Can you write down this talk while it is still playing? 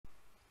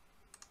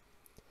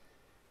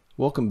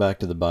Welcome back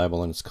to the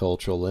Bible and its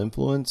Cultural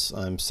Influence.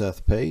 I'm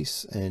Seth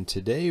Pace, and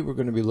today we're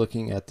going to be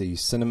looking at the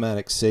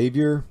cinematic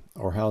Savior,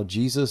 or how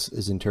Jesus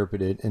is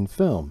interpreted in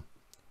film.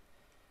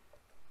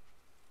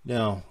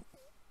 Now,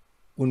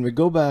 when we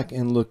go back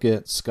and look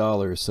at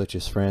scholars such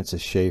as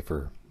Francis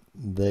Schaeffer,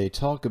 they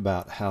talk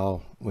about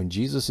how when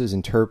Jesus is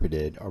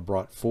interpreted or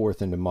brought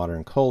forth into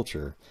modern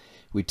culture,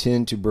 we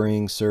tend to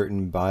bring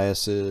certain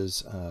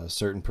biases,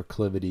 certain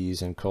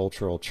proclivities and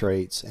cultural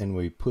traits, and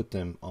we put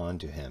them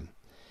onto him.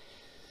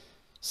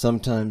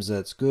 Sometimes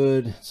that's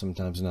good,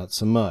 sometimes not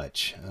so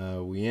much.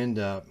 We end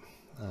up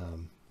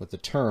with a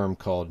term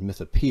called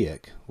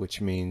mythopoeic, which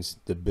means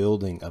the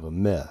building of a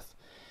myth.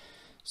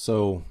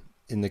 So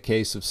in the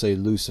case of, say,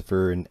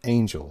 Lucifer and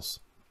angels,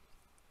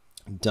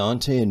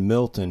 Dante and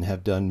Milton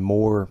have done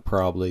more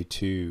probably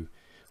to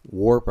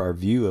warp our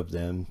view of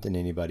them than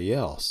anybody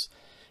else.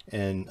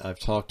 And I've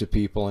talked to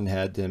people and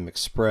had them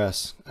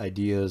express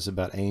ideas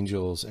about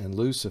angels and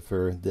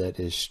Lucifer that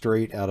is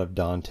straight out of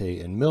Dante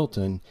and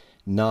Milton,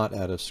 not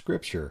out of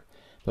Scripture.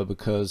 But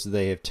because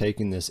they have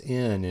taken this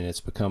in and it's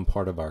become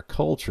part of our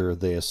culture,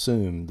 they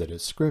assume that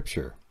it's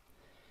Scripture.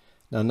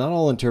 Now, not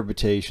all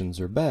interpretations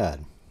are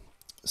bad.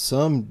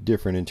 Some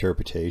different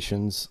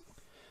interpretations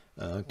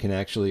can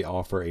actually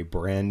offer a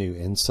brand new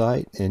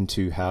insight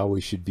into how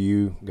we should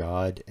view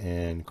God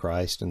and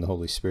Christ and the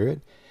Holy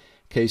Spirit.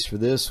 Case for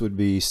this would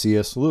be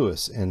C.S.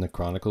 Lewis and the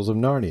Chronicles of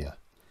Narnia.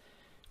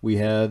 We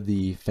have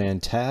the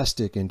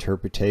fantastic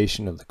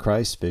interpretation of the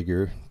Christ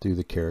figure through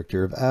the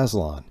character of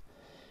Aslan.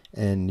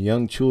 And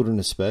young children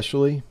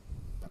especially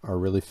are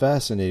really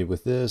fascinated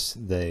with this.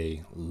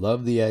 They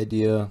love the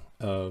idea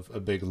of a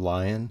big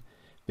lion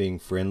being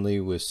friendly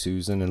with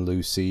Susan and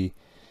Lucy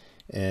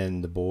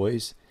and the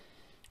boys.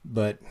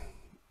 But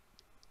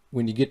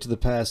when you get to the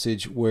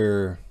passage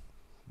where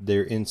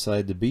they're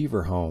inside the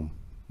beaver home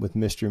with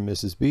Mr. and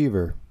Mrs.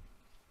 Beaver,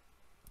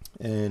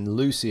 and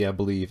Lucy, I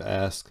believe,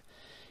 asks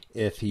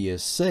if he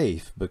is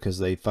safe because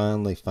they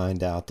finally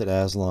find out that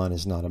Aslan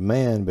is not a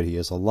man, but he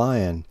is a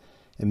lion.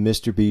 And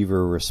Mr.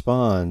 Beaver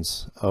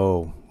responds,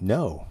 "Oh,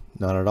 no,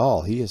 not at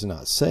all. He is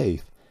not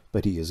safe,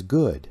 but he is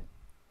good."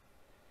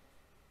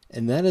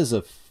 And that is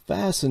a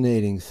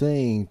fascinating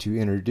thing to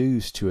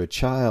introduce to a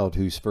child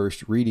who's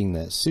first reading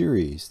that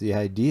series. The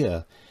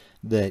idea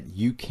that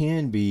you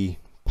can be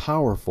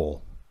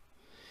powerful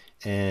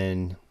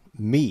and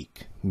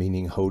meek,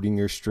 meaning holding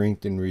your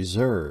strength in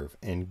reserve,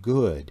 and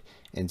good,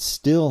 and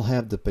still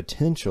have the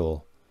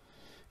potential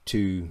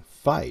to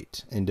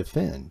fight and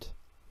defend.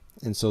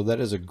 And so that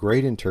is a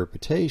great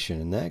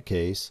interpretation in that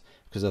case,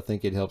 because I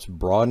think it helps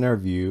broaden our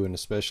view and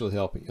especially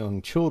help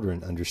young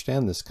children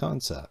understand this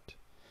concept.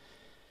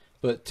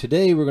 But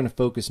today we're going to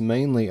focus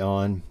mainly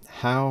on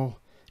how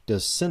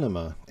does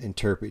cinema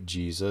interpret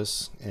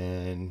Jesus,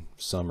 and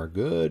some are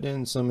good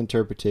and some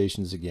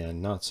interpretations,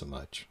 again, not so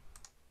much.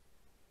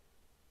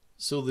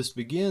 So this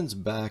begins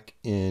back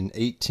in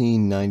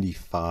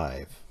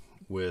 1895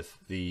 with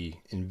the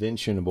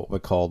invention of what we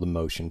call the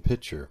motion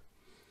picture.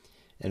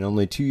 And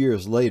only 2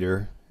 years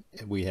later,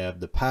 we have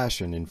The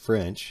Passion in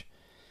French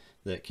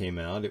that came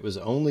out. It was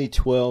only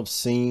 12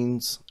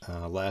 scenes,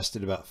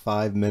 lasted about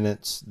 5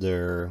 minutes.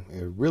 It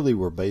really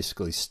were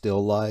basically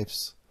still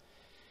lifes.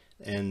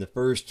 And the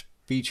first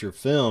feature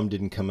film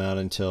didn't come out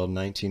until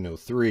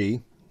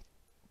 1903.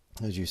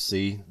 As you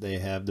see, they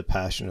have The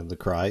Passion of the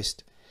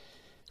Christ.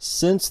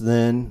 Since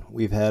then,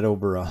 we've had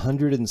over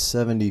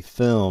 170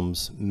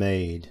 films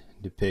made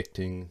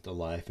depicting the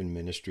life and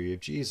ministry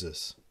of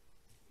Jesus.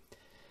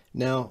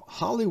 Now,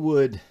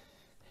 Hollywood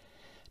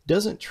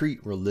doesn't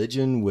treat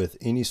religion with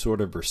any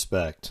sort of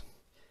respect,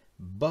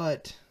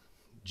 but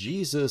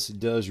Jesus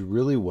does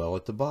really well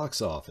at the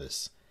box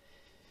office.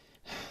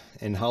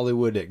 And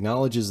Hollywood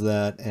acknowledges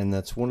that, and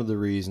that's one of the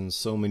reasons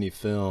so many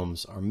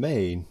films are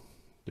made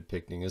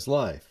depicting his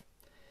life.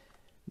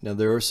 Now,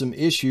 there are some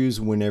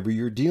issues whenever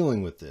you're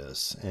dealing with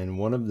this, and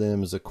one of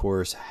them is, of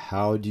course,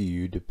 how do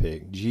you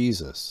depict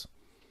Jesus?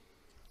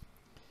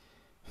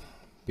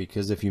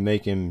 Because if you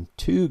make him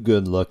too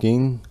good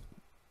looking,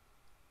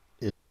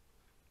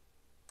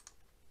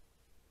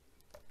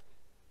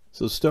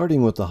 so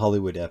starting with the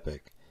Hollywood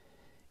epic,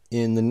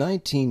 in the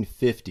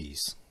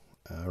 1950s,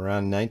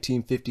 around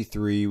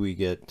 1953, we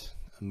get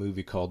a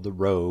movie called The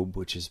Robe,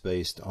 which is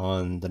based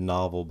on the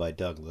novel by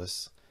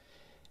Douglas.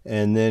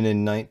 And then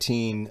in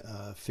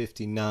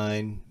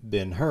 1959,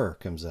 Ben-Hur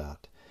comes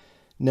out.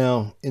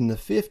 Now, in the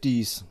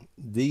 50s,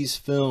 these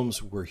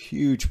films were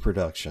huge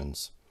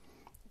productions.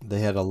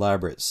 They had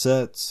elaborate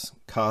sets,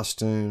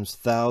 costumes,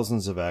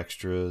 thousands of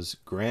extras,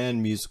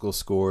 grand musical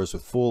scores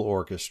with full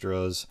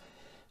orchestras.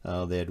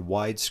 They had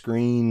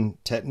widescreen,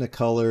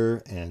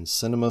 Technicolor, and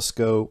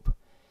CinemaScope.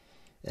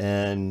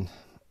 And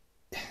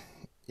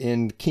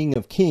in King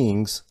of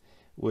Kings,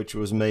 which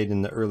was made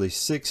in the early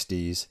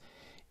 60s,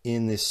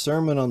 in the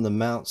Sermon on the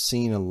Mount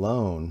scene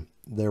alone,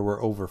 there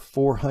were over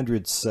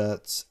 400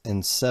 sets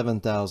and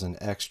 7,000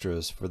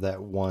 extras for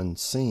that one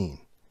scene.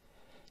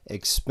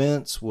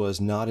 Expense was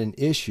not an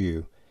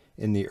issue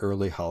in the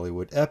early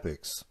Hollywood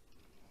epics.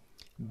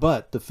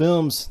 But the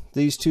films,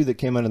 these two that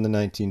came out in the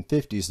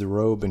 1950s, The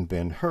Robe and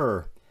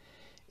Ben-Hur,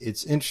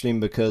 it's interesting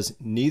because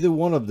neither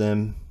one of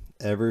them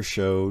ever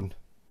showed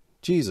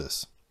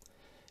Jesus.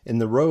 In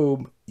The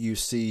Robe, you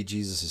see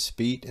Jesus'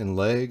 feet and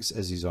legs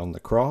as he's on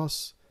the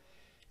cross.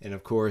 And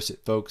of course,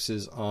 it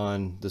focuses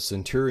on the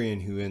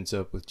centurion who ends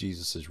up with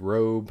Jesus'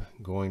 robe,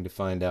 going to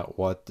find out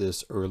what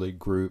this early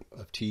group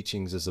of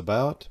teachings is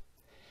about.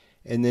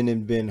 And then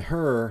in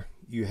Ben-Hur,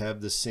 you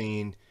have the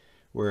scene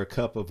where a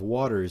cup of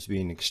water is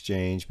being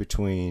exchanged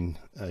between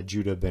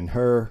Judah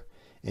Ben-Hur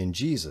and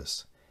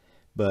Jesus.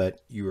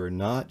 But you are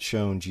not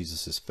shown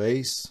Jesus'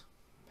 face.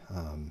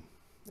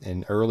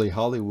 In early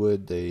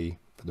Hollywood, they,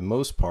 for the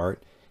most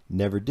part,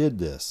 never did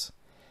this.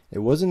 It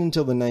wasn't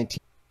until the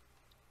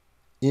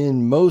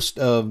In most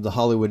of the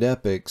Hollywood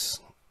epics,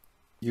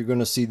 you're going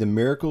to see the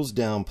miracles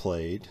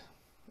downplayed.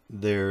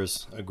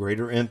 There's a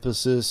greater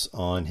emphasis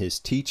on his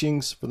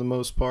teachings for the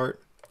most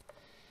part.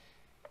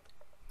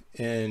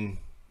 And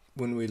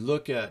when we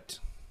look at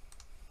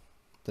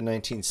the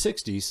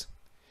 1960s,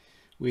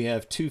 we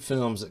have two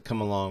films that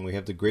come along. We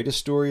have The Greatest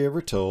Story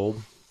Ever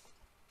Told,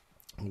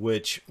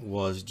 which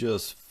was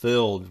just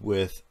filled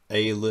with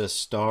A-list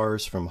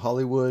stars from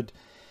Hollywood.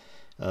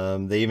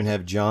 They even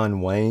have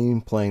John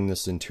Wayne playing the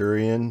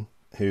centurion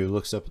who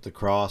looks up at the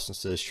cross and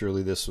says,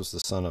 "Surely this was the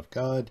Son of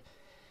God."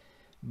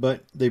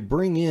 But they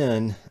bring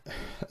in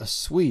a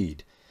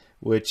Swede,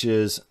 which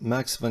is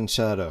Max von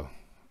Sydow,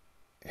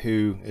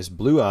 who is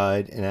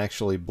blue-eyed and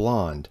actually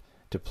blonde,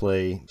 to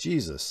play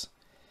Jesus.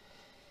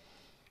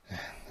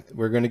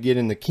 We're going to get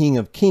in The King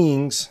of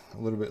Kings a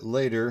little bit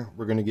later.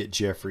 We're going to get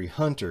Jeffrey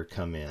Hunter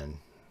come in.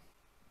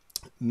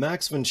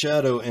 Max von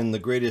Sydow in The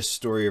Greatest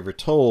Story Ever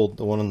Told,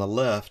 the one on the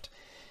left,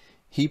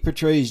 he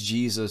portrays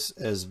Jesus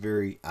as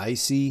very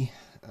icy,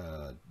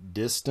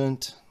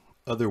 distant,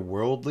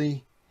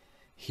 otherworldly.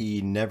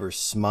 He never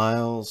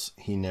smiles.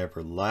 He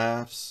never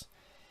laughs.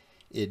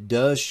 It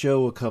does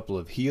show a couple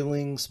of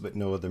healings, but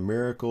no other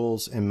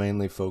miracles, and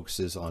mainly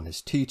focuses on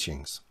his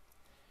teachings.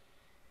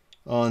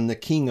 On The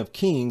King of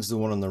Kings, the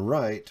one on the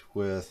right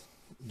with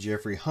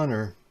Jeffrey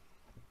Hunter,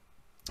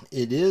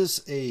 it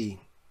is a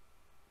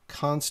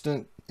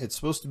constant, it's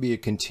supposed to be a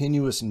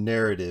continuous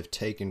narrative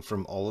taken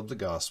from all of the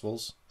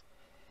Gospels.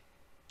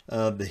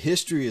 The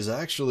history is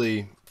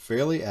actually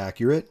fairly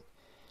accurate.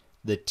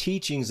 The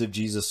teachings of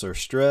Jesus are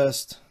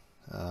stressed,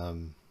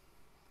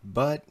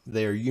 but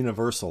they are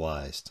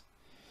universalized.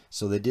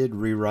 So they did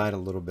rewrite a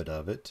little bit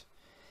of it.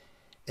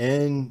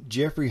 And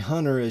Jeffrey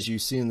Hunter, as you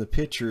see in the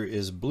picture,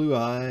 is blue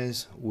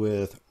eyes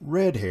with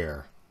red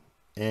hair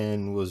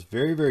and was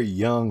very, very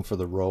young for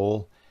the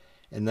role.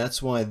 And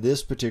that's why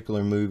this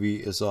particular movie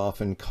is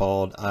often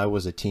called I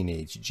Was a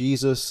Teenage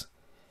Jesus.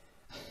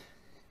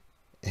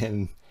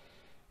 And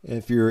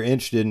if you're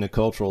interested in a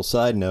cultural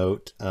side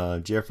note,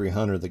 Jeffrey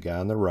Hunter, the guy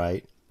on the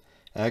right,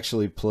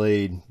 actually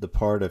played the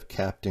part of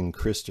Captain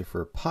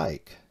Christopher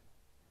Pike,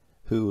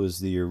 who was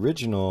the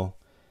original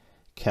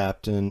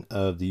captain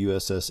of the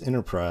USS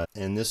Enterprise.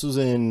 And this was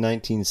in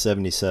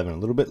 1977, a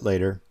little bit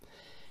later.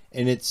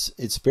 And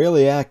it's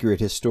fairly accurate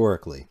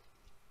historically.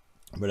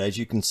 But as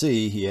you can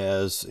see, he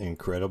has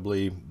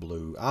incredibly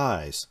blue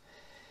eyes.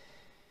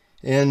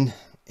 And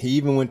he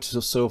even went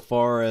so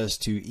far as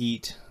to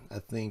eat, I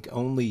think,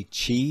 only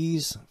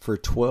cheese for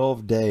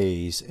 12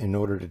 days in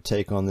order to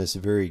take on this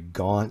very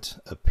gaunt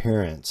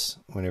appearance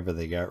whenever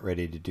they got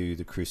ready to do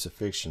the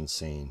crucifixion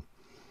scene.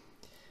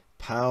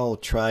 Powell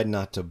tried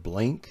not to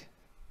blink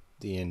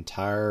the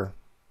entire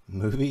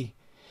movie,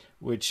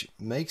 which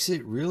makes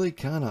it really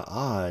kind of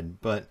odd,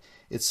 but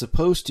it's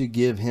supposed to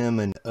give him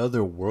an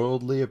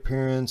otherworldly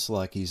appearance,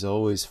 like he's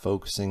always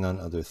focusing on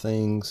other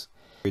things.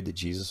 That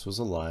Jesus was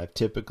alive,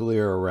 typically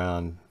are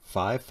around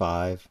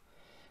 5'5",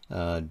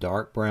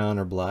 dark brown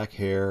or black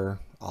hair,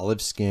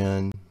 olive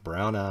skin,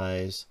 brown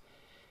eyes.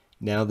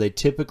 Now they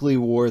typically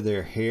wore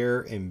their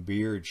hair and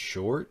beard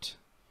short,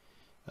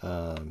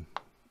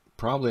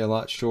 probably a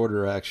lot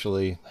shorter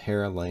actually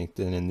hair length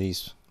than in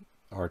these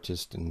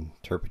artist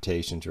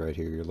interpretations right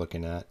here you're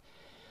looking at.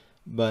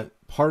 But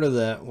part of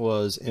that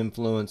was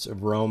influence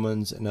of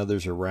Romans and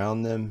others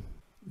around them.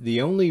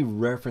 The only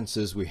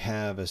references we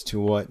have as to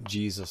what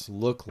Jesus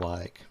looked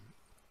like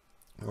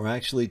are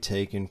actually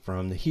taken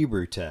from the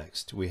Hebrew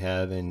text. We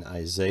have in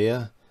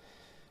Isaiah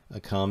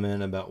a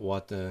comment about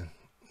what the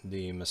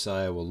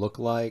Messiah will look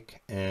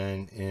like,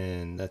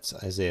 and that's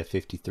Isaiah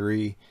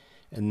 53.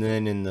 And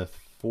then in the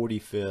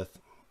 45th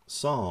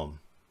Psalm,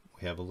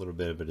 we have a little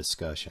bit of a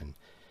discussion.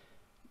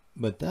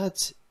 But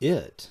that's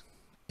it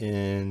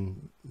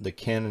in the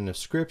canon of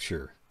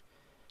Scripture.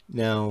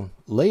 Now,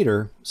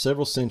 later,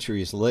 several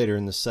centuries later,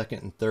 in the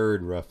second and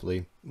third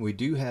roughly, we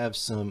do have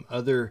some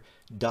other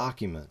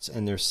documents,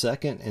 and they're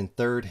second and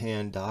third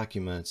hand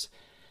documents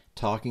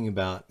talking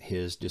about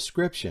his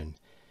description.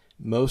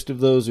 Most of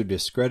those are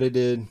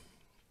discredited.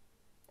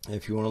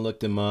 If you want to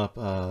look them up,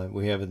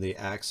 we have the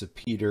Acts of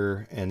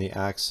Peter and the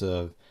Acts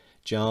of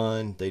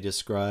John. They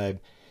describe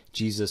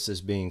Jesus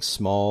as being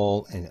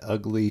small and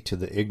ugly to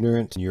the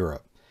ignorant in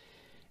Europe.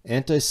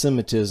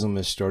 Anti-Semitism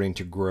is starting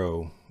to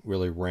grow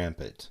really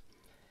rampant.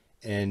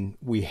 And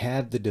we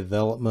had the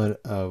development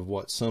of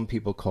what some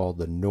people call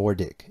the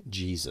Nordic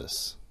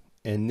Jesus.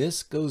 And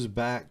this goes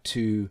back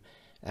to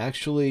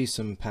actually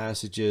some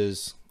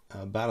passages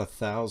about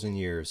 1,000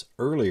 years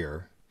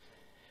earlier,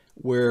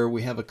 where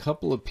we have a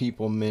couple of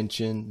people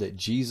mention that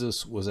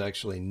Jesus was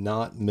actually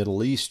not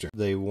Middle Eastern.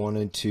 They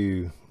wanted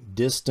to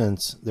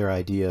distance their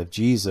idea of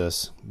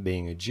Jesus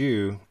being a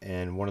Jew,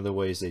 and one of the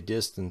ways they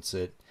distance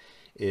it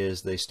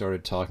is they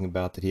started talking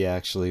about that he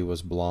actually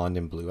was blonde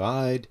and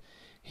blue-eyed.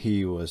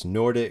 He was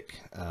Nordic.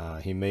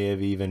 He may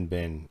have even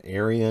been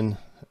Aryan,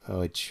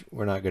 which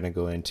we're not going to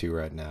go into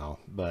right now.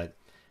 But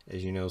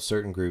as you know,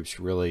 certain groups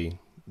really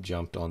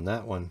jumped on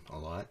that one a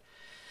lot.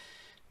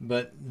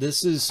 But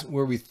this is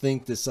where we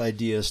think this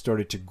idea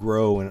started to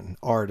grow in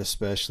art,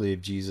 especially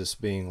of Jesus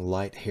being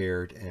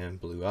light-haired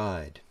and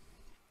blue-eyed.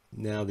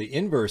 Now, the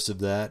inverse of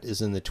that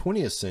is in the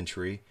 20th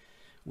century,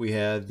 we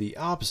have the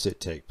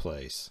opposite take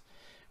place.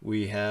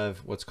 We have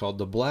what's called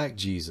the Black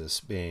Jesus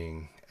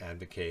being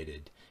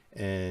advocated.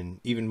 And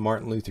even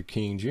Martin Luther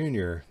King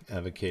Jr.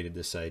 advocated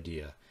this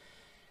idea.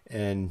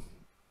 And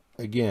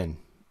again,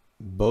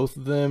 both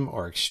of them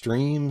are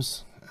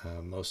extremes.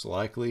 Most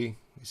likely,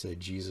 he said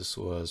Jesus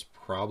was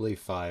probably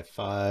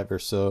 5'5" or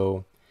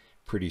so,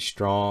 pretty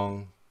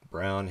strong,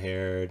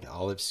 brown-haired,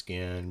 olive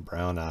skin,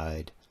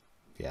 brown-eyed.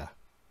 Yeah.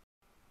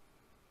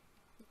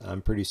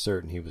 I'm pretty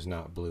certain he was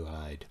not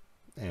blue-eyed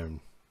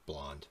and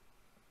blonde.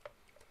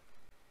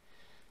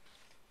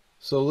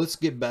 So let's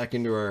get back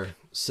into our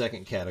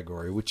second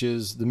category, which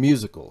is the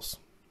musicals.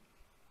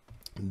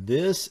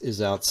 This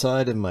is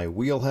outside of my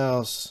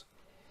wheelhouse.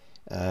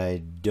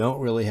 I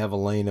don't really have a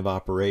lane of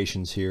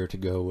operations here to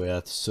go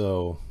with,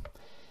 so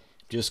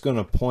just going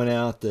to point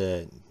out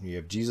that you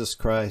have Jesus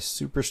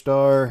Christ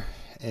Superstar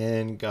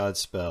and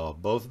Godspell.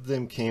 Both of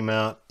them came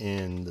out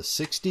in the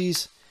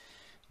 60s.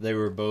 They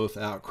were both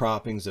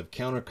outcroppings of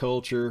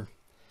counterculture.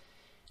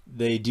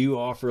 They do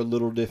offer a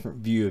little different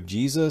view of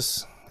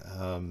Jesus.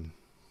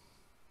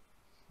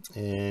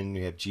 And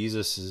you have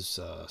Jesus is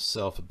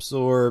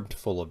self-absorbed,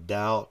 full of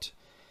doubt.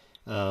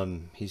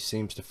 He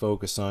seems to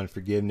focus on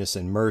forgiveness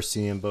and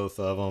mercy in both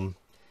of them.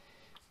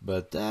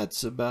 But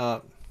that's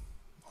about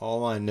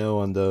all I know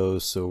on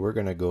those, so we're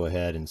going to go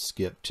ahead and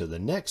skip to the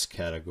next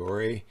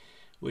category,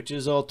 which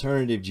is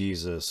alternative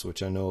Jesus,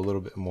 which I know a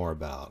little bit more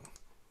about.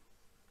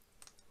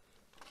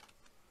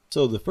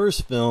 So the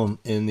first film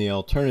in the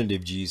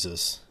alternative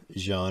Jesus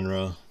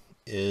genre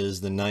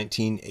is the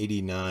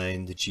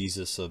 1989 The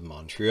Jesus of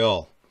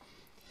Montreal.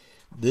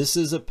 This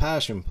is a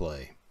passion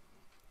play,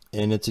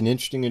 and it's an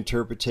interesting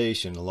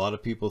interpretation. A lot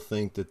of people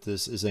think that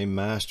this is a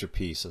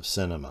masterpiece of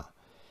cinema,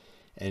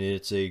 and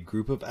it's a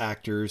group of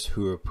actors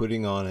who are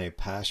putting on a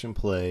passion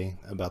play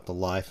about the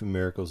life and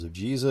miracles of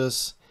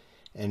Jesus,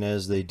 and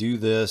as they do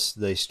this,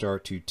 they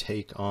start to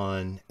take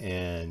on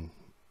and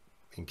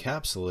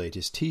encapsulate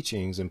his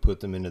teachings and put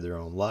them into their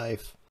own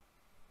life.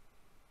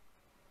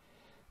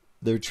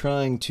 They're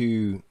trying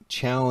to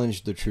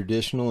challenge the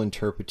traditional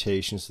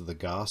interpretations of the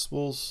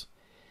Gospels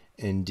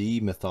and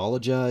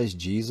demythologize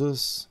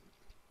Jesus.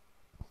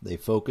 They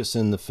focus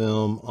in the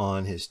film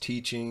on his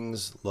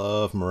teachings,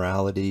 love,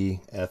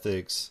 morality,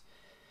 ethics.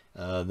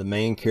 The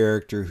main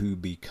character who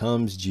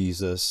becomes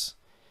Jesus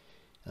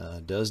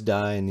does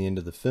die in the end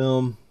of the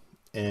film,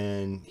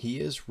 and he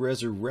is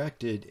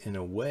resurrected in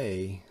a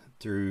way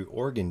through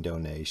organ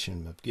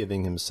donation, of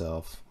giving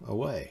himself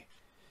away.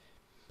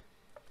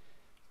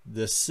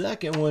 The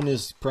second one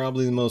is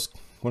probably one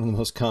of the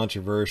most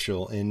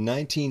controversial. In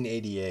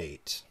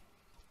 1988,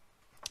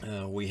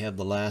 we have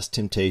The Last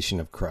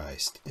Temptation of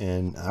Christ.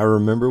 And I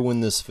remember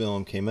when this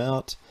film came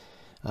out,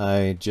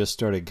 I just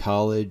started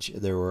college.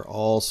 There were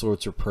all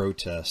sorts of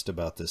protests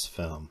about this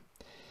film.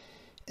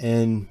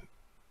 And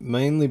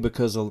mainly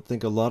because I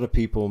think a lot of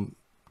people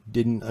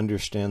didn't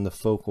understand the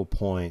focal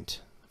point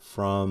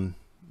from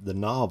the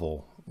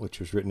novel, which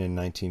was written in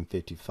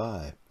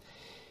 1955.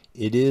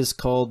 It is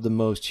called the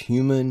most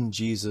human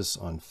Jesus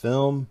on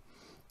film.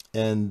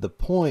 And the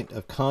point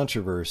of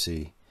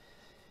controversy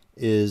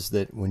is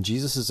that when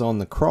Jesus is on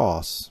the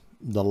cross,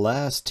 the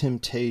last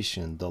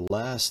temptation, the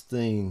last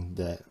thing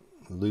that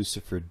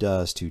Lucifer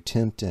does to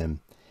tempt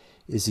him,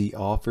 is he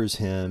offers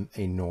him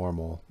a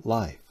normal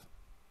life.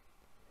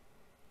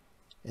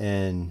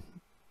 And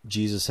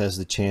Jesus has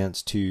the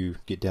chance to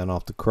get down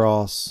off the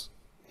cross.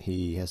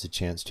 He has a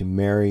chance to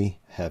marry,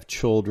 have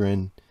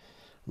children,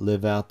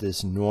 live out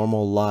this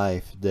normal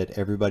life that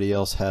everybody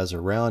else has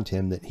around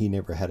him that he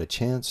never had a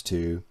chance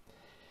to.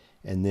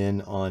 And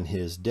then on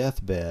his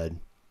deathbed,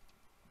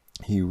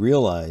 he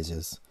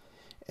realizes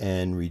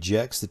and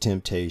rejects the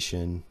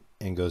temptation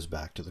and goes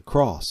back to the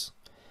cross.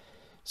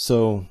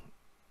 So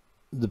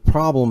the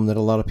problem that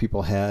a lot of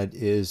people had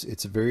is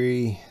it's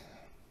very,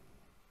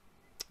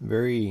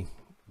 very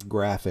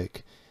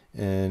graphic,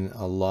 and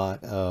a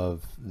lot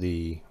of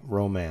the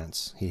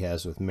romance he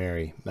has with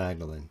Mary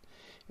Magdalene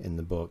in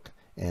the book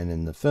and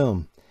in the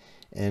film.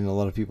 And a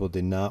lot of people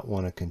did not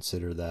want to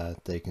consider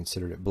that. They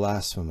considered it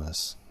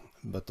blasphemous.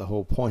 but the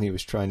whole point he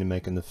was trying to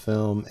make in the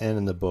film and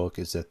in the book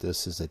is that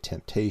this is a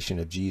temptation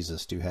of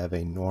Jesus to have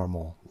a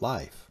normal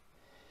life.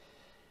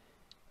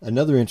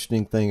 Another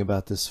interesting thing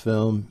about this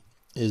film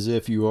is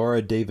if you are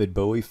a David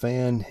Bowie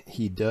fan,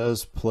 he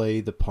does play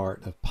the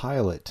part of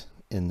Pilate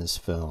in this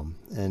film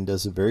and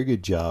does a very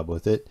good job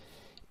with it.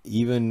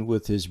 Even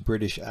with his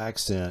British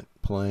accent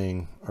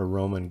playing a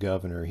Roman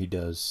governor, he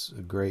does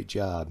a great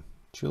job.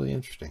 It's really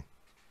interesting.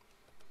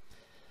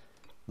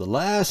 The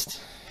last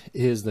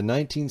is the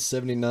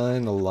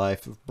 1979 The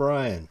Life of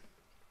Brian,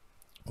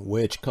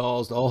 which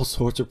caused all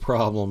sorts of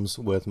problems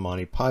with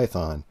Monty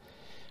Python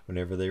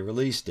whenever they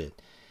released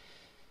it.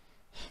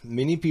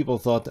 Many people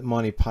thought that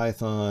Monty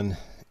Python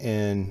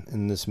and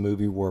in this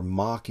movie were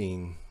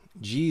mocking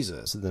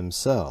Jesus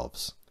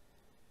themselves.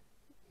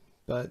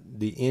 But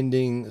the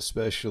ending,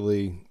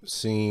 especially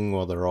seeing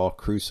while they're all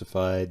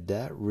crucified,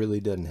 that really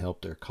doesn't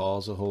help their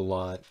cause a whole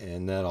lot.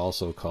 And that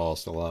also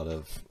caused a lot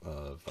of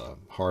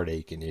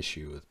heartache and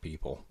issue with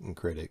people and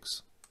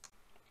critics.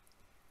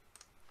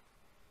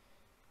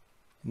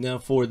 Now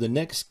for the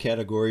next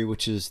category,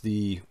 which is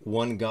the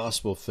one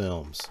gospel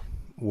films,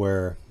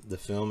 where the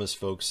film is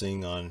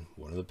focusing on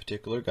one of the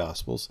particular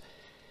gospels.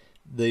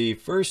 The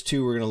first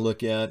two we're going to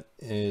look at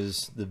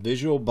is the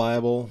Visual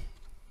Bible,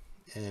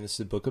 and it's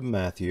the book of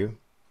Matthew.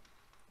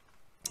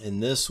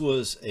 And this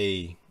was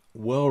a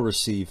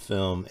well-received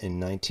film in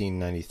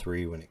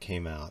 1993 when it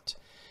came out.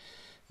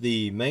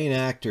 The main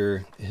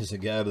actor is a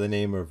guy by the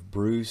name of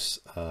Bruce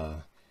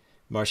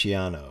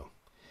Marchiano.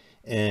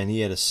 And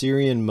he had a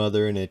Syrian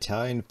mother and an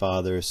Italian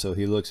father, so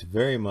he looks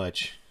very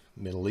much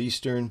Middle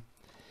Eastern.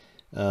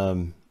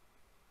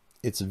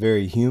 It's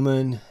very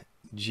human.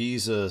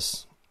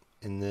 Jesus,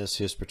 in this,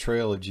 his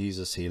portrayal of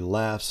Jesus, he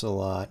laughs a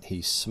lot,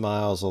 he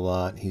smiles a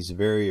lot, he's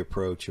very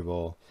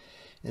approachable.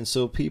 And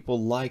so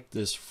people like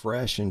this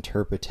fresh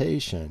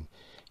interpretation.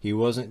 He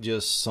wasn't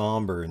just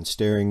somber and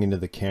staring into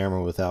the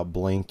camera without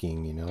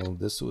blinking, you know.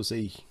 This was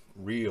a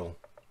real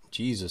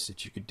Jesus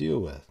that you could deal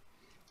with.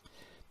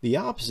 The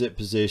opposite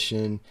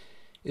position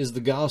is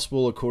the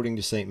Gospel according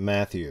to St.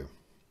 Matthew.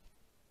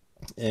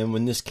 And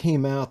when this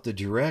came out, the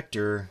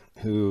director,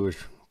 who was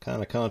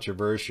kind of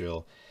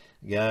controversial,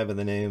 a guy by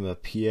the name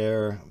of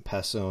Pier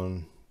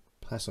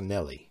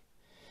Pasonelli,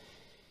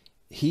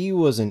 he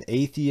was an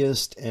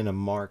atheist and a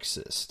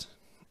Marxist.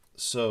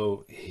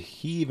 So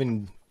he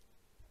even,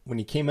 when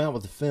he came out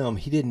with the film,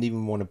 he didn't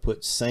even want to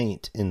put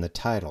saint in the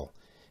title.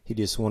 He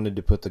just wanted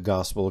to put the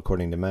Gospel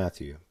according to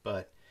Matthew.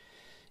 But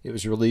it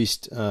was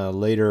released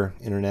later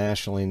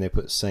internationally, and they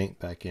put saint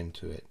back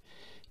into it.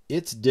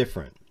 It's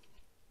different.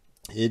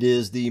 It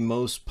is the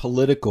most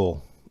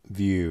political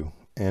view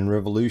and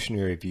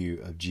revolutionary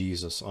view of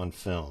Jesus on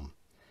film.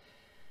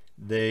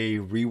 They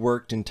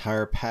reworked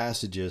entire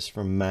passages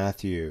from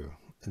Matthew.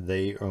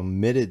 They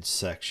omitted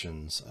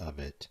sections of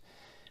it.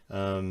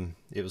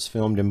 It was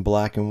filmed in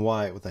black and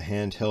white with a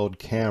handheld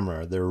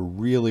camera. There were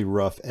really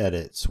rough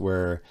edits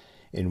where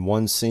in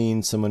one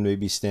scene someone may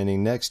be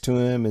standing next to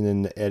him and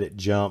then the edit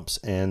jumps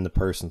and the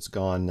person's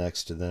gone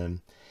next to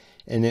them.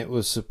 And it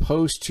was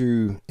supposed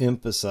to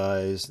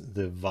emphasize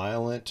the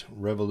violent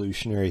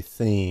revolutionary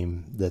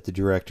theme that the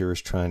director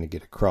was trying to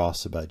get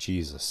across about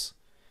Jesus.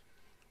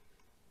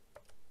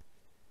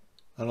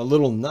 On a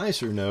little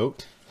nicer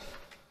note,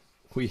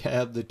 we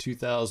have the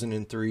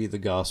 2003 The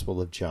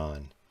Gospel of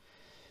John.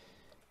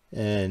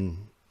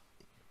 And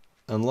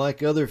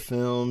unlike other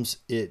films,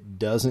 it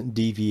doesn't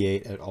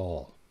deviate at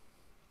all.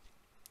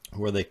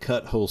 Where they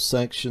cut whole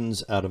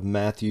sections out of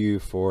Matthew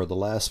for the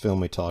last film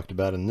we talked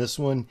about, in this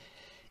one,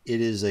 it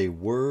is a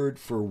word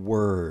for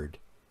word.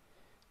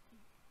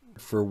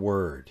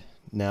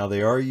 Now,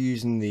 they are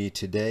using the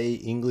Today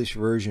English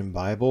Version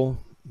Bible,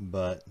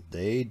 but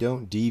they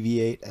don't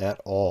deviate at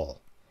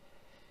all.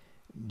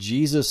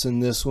 Jesus in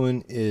this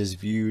one is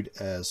viewed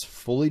as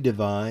fully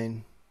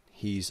divine.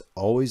 He's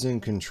always in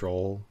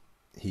control.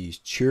 He's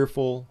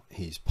cheerful.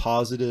 He's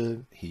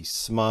positive. He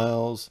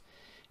smiles.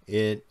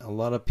 A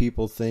lot of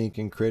people think,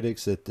 and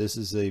critics, that this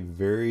is a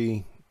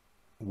very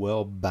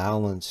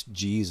well-balanced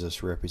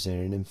Jesus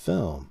represented in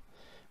film.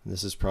 And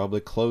this is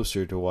probably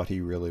closer to what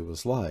he really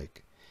was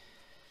like.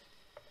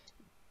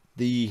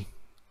 The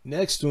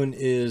next one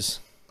is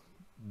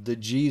the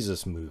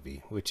Jesus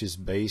movie, which is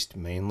based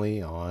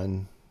mainly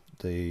on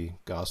the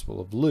Gospel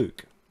of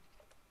Luke.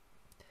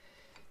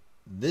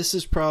 This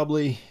is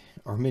probably,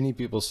 or many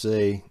people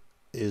say,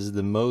 is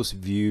the most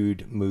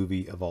viewed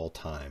movie of all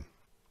time.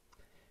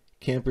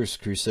 Campus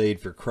Crusade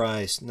for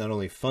Christ not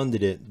only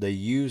funded it, they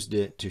used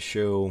it to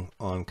show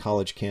on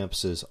college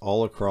campuses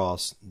all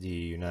across the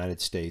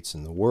United States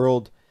and the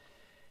world.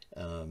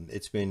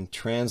 It's been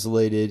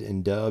translated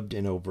and dubbed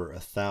in over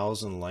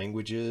 1,000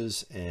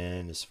 languages,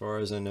 and as far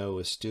as I know,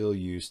 is still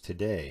used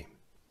today.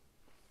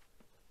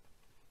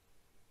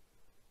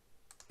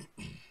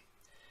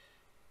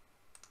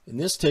 And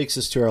this takes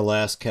us to our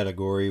last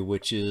category,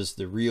 which is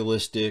the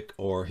realistic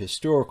or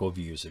historical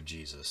views of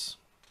Jesus.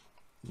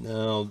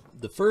 Now,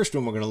 the first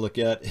one we're going to look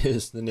at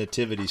is the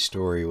Nativity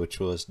Story, which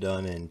was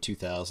done in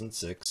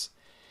 2006.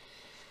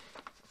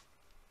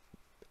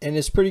 and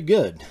it's pretty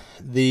good.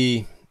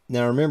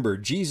 Now remember,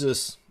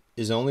 Jesus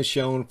is only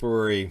shown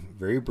for a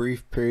very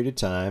brief period of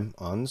time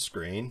on the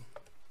screen.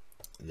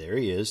 There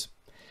he is.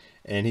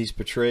 And he's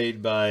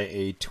portrayed by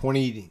a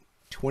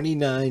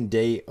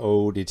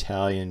 29-day-old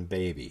Italian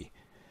baby.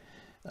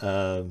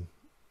 The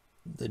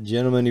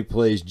gentleman who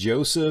plays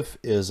Joseph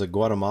is a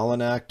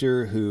Guatemalan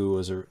actor who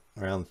was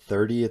around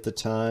 30 at the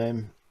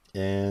time.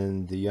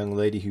 And the young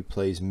lady who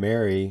plays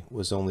Mary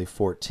was only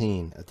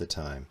 14 at the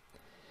time.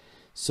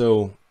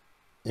 So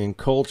in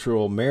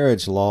cultural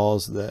marriage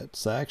laws,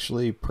 that's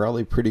actually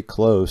probably pretty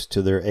close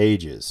to their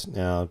ages.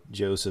 Now,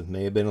 Joseph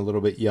may have been a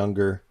little bit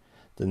younger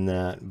than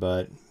that,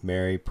 but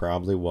Mary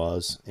probably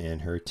was in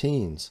her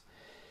teens.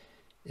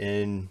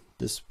 And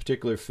this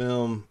particular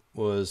film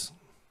was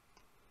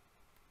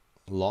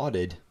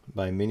lauded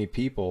by many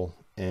people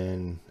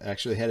and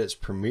actually had its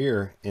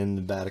premiere in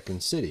the Vatican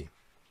City.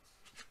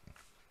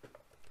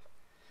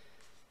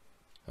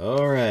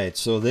 All right,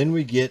 so then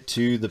we get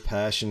to The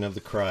Passion of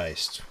the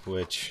Christ,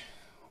 which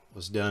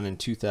was done in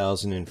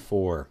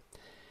 2004.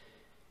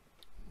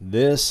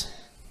 This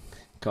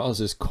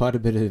causes quite a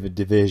bit of a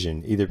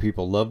division. Either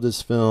people love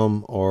this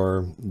film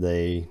or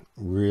they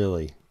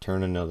really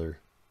turn another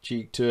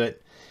cheek to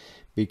it,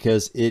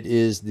 because it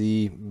is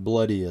the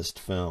bloodiest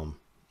film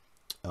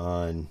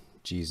on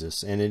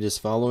Jesus, and it is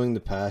following the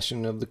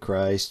Passion of the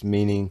Christ,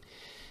 meaning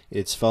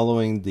it's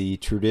following the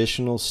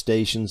traditional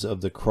stations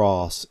of the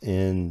cross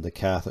in the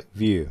Catholic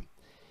view.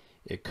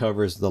 It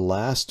covers the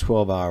last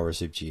 12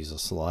 hours of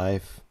Jesus'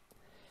 life.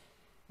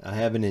 I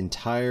have an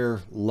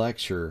entire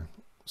lecture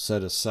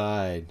set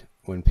aside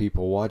when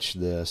people watch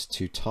this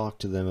to talk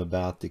to them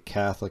about the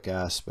Catholic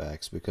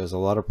aspects, because a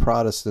lot of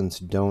Protestants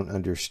don't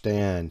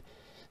understand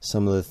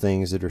some of the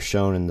things that are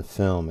shown in the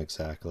film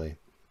exactly.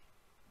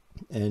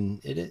 And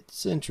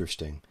it's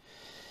interesting.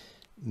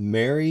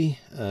 Mary,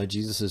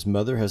 Jesus'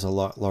 mother, has a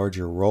lot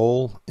larger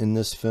role in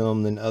this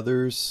film than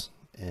others,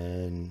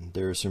 and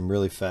there are some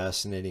really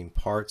fascinating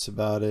parts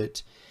about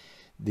it.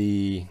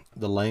 The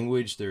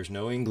language, there's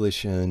no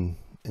English in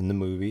the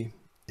movie.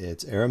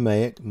 It's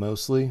Aramaic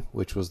mostly,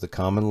 which was the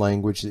common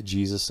language that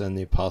Jesus and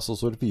the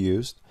apostles would have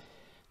used.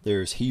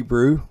 There's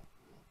Hebrew,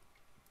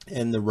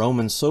 and the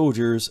Roman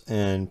soldiers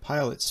and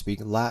pilots speak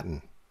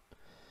Latin.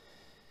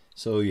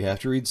 So you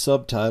have to read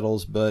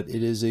subtitles, but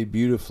it is a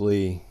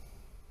beautifully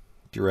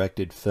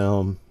directed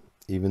film,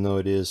 even though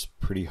it is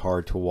pretty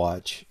hard to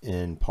watch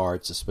in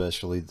parts,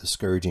 especially the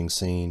scourging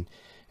scene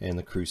and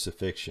the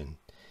crucifixion.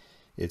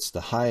 It's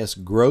the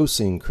highest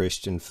grossing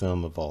Christian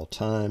film of all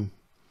time.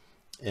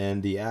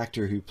 And the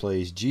actor who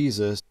plays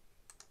Jesus,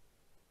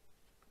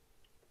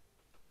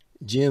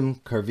 Jim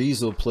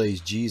Caviezel,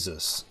 plays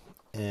Jesus,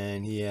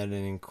 and he had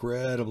an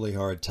incredibly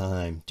hard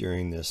time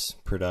during this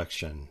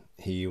production.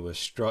 He was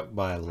struck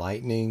by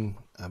lightning,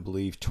 I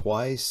believe,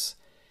 twice.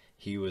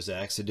 He was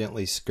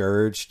accidentally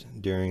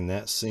scourged during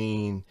that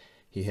scene.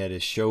 He had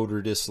his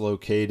shoulder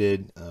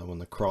dislocated when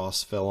the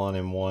cross fell on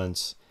him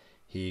once.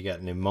 He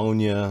got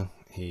pneumonia.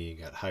 He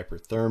got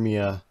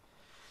hyperthermia.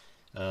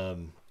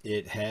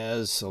 It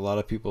has, a lot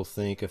of people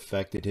think,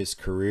 affected his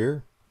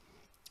career,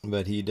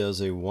 but he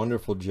does a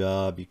wonderful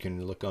job. You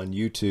can look on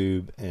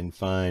YouTube and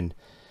find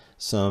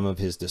some of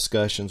his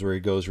discussions where he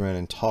goes around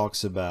and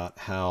talks about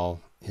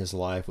how his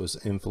life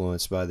was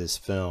influenced by this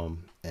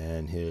film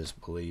and his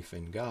belief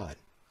in God.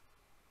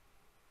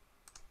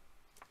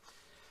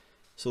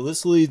 So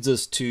this leads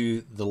us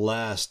to the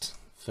last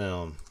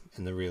film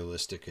in the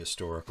realistic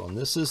historical, and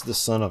this is The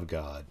Son of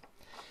God.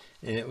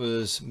 And it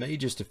was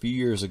made just a few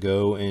years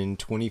ago in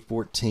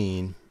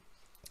 2014,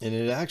 and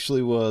it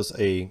actually was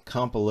a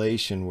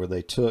compilation where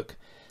they took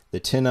the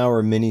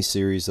 10-hour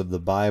miniseries of the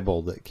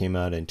Bible that came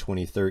out in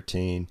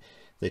 2013.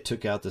 They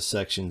took out the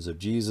sections of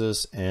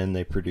Jesus and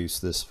they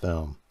produced this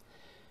film.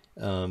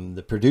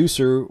 The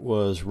producer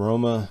was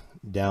Roma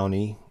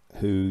Downey,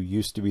 who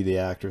used to be the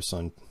actress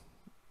on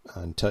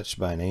Touched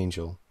by an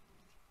Angel.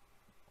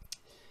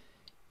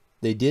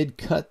 They did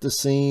cut the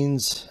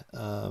scenes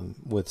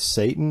with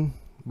Satan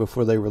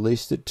before they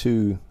released it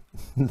to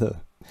the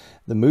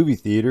movie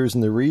theaters,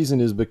 and the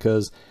reason is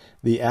because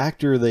the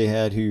actor they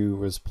had who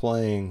was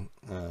playing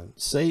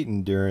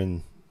Satan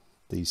during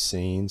these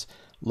scenes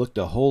looked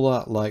a whole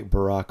lot like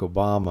Barack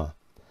Obama.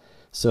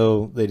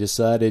 So they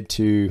decided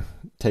to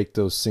take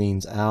those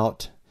scenes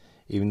out,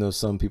 even though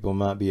some people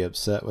might be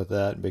upset with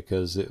that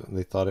because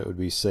they thought it would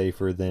be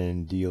safer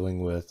than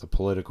dealing with the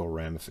political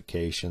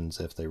ramifications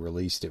if they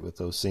released it with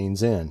those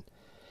scenes in.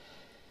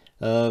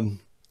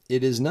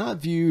 It is not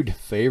viewed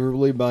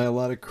favorably by a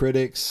lot of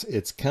critics.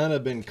 It's kind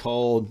of been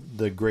called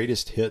the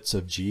greatest hits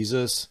of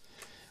Jesus,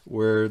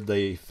 where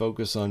they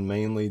focus on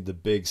mainly the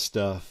big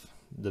stuff,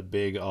 the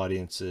big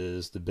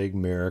audiences, the big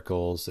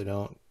miracles. They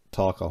don't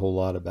talk a whole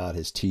lot about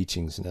his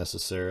teachings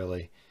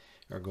necessarily,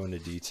 or go into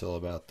detail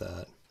about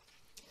that.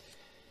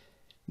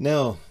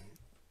 Now,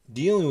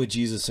 dealing with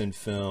Jesus in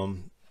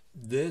film,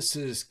 this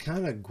has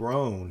kind of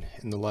grown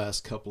in the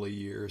last couple of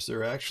years. There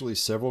are actually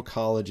several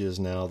colleges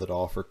now that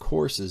offer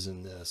courses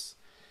in this.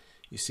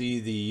 You see,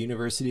 the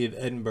University of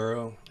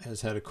Edinburgh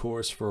has had a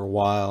course for a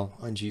while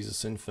on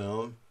Jesus in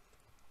film.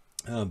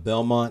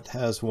 Belmont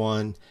has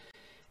one.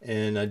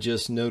 And I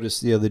just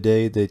noticed the other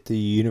day that the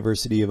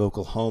University of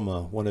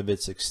Oklahoma, one of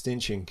its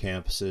extension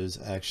campuses,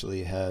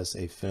 actually has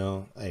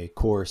a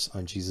course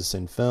on Jesus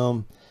in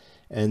film.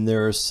 And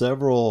there are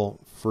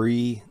several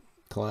free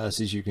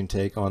classes you can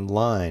take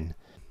online.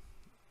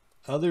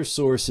 Other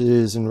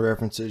sources and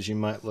references you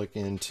might look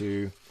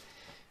into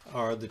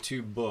are the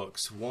two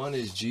books. One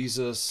is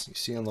Jesus, you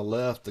see on the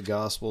left, the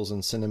Gospels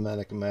and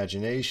Cinematic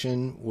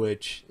Imagination,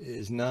 which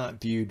is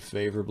not viewed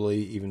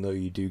favorably, even though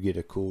you do get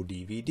a cool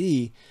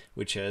DVD,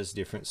 which has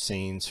different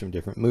scenes from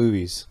different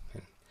movies.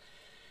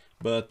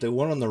 But the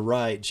one on the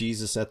right,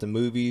 Jesus at the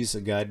Movies,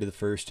 A Guide to the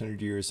First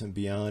 100 Years and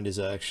Beyond, is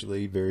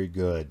actually very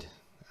good.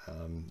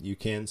 You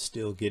can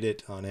still get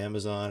it on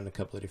Amazon and a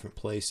couple of different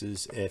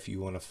places if you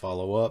want to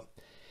follow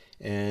up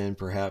and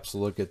perhaps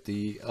look at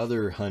the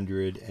other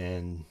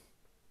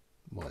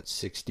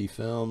 160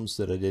 films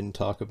that I didn't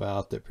talk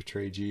about that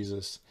portray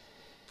Jesus.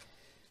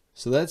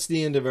 So that's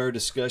the end of our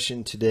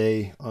discussion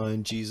today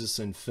on Jesus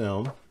in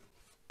film.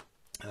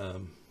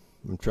 I'm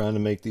trying to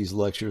make these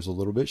lectures a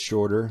little bit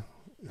shorter.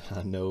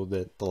 I know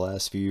that the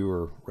last few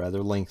are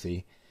rather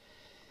lengthy.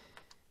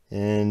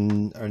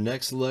 And our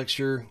next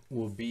lecture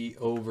will be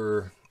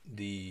over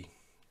the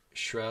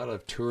Shroud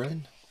of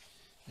Turin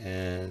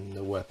and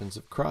the weapons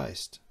of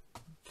Christ.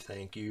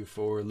 Thank you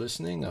for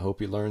listening. I hope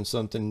you learned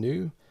something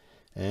new,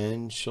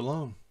 and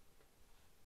shalom.